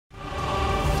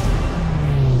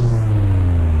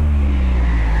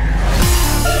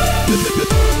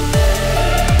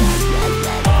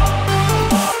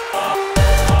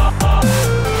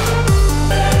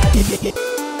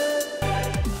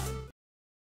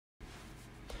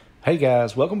Hey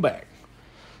guys, welcome back.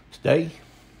 Today,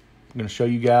 I'm going to show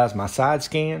you guys my side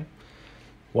scan,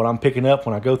 what I'm picking up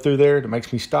when I go through there that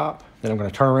makes me stop. Then I'm going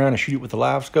to turn around and shoot it with the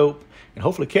live scope and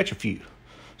hopefully catch a few.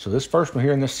 So this first one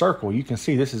here in this circle, you can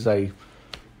see this is a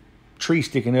tree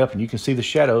sticking up and you can see the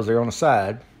shadows there on the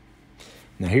side.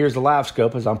 Now here's the live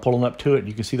scope as I'm pulling up to it.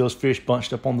 You can see those fish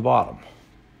bunched up on the bottom.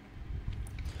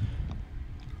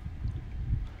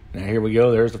 Now here we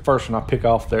go. There's the first one I pick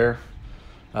off there.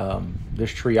 This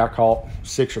tree I caught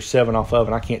 6 or 7 off of,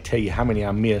 and I can't tell you how many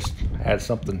I missed. I had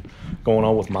something going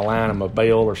on with my line and my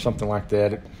bail or something like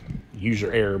that.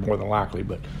 User error more than likely,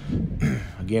 but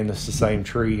again, this is the same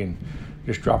tree and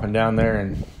just dropping down there,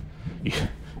 and you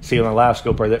see on the live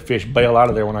scope there that fish bail out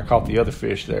of there when I caught the other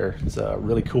fish there. It's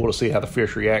really cool to see how the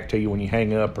fish react to you when you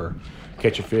hang up or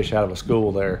catch a fish out of a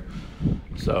school there.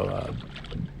 So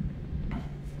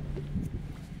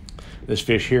this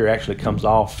fish here actually comes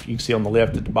off. You can see on the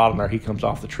left at the bottom there, he comes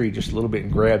off the tree just a little bit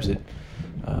and grabs it.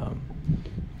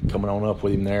 Coming on up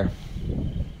with him there.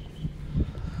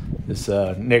 This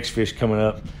next fish coming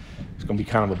up, it's going to be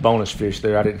kind of a bonus fish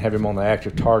there. I didn't have him on the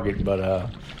active target, but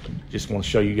just want to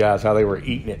show you guys how they were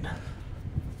eating it.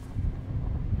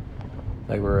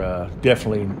 They were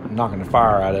definitely knocking the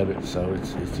fire out of it, so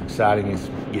it's exciting. It's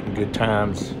getting good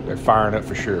times. They're firing up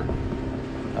for sure.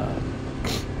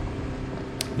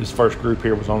 This first group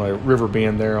here was on a river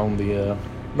bend there on the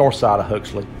north side of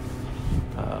Huxley.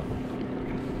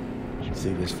 You can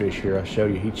see this fish here. I'll show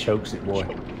you. He chokes it, boy.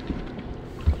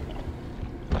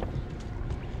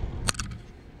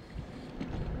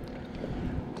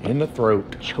 In the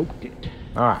throat. Choked it.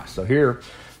 All right, so here,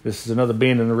 this is another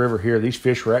bend in the river here. These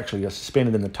fish were actually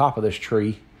suspended in the top of this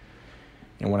tree.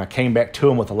 And when I came back to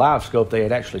them with the live scope, they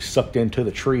had actually sucked into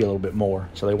the tree a little bit more.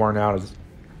 So they weren't out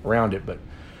around it, but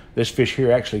this fish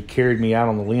here actually carried me out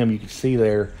on the limb. You could see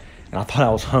there, and I thought I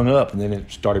was hung up, and then it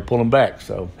started pulling back.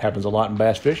 So happens a lot in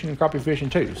bass fishing and crappie fishing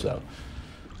too. So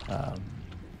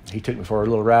he took me for a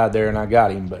little ride there, and I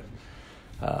got him. But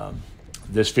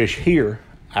this fish here,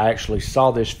 I actually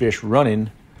saw this fish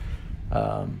running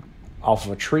off of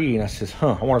a tree, and I said,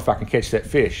 I wonder if I can catch that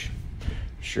fish.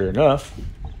 Sure enough,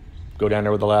 go down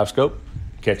there with the live scope,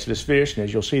 catch this fish, and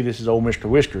as you'll see, this is old Mr.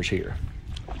 Whiskers here.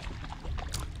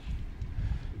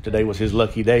 Today was his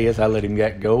lucky day as I let him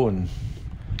go, and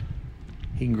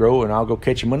he can grow, and I'll go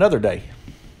catch him another day.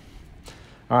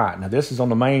 All right, now this is on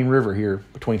the main river here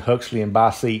between Huxley and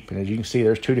Biseep, and as you can see,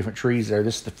 there's 2 different trees there.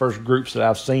 This is the first groups that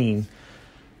I've seen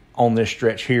on this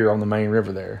stretch here on the main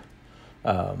river there.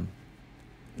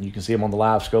 You can see them on the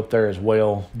live scope there as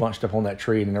well, bunched up on that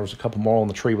tree, and there was a couple more on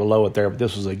the tree below it there, but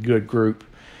this was a good group.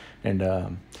 And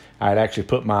I had actually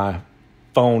put my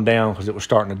phone down because it was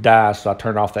starting to die, so I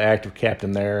turned off the active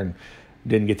captain there and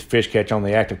didn't get the fish catch on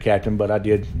the active captain, but I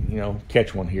did,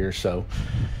 catch one here. So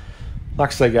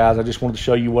like I say, guys, I just wanted to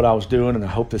show you what I was doing, and I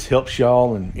hope this helps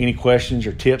y'all. And any questions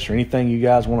or tips or anything you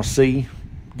guys want to see,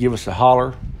 give us a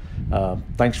holler.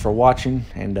 Thanks for watching,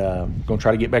 and I'm going to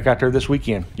try to get back out there this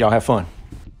weekend. Y'all have fun.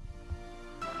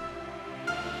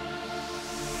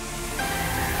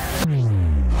 Yeah.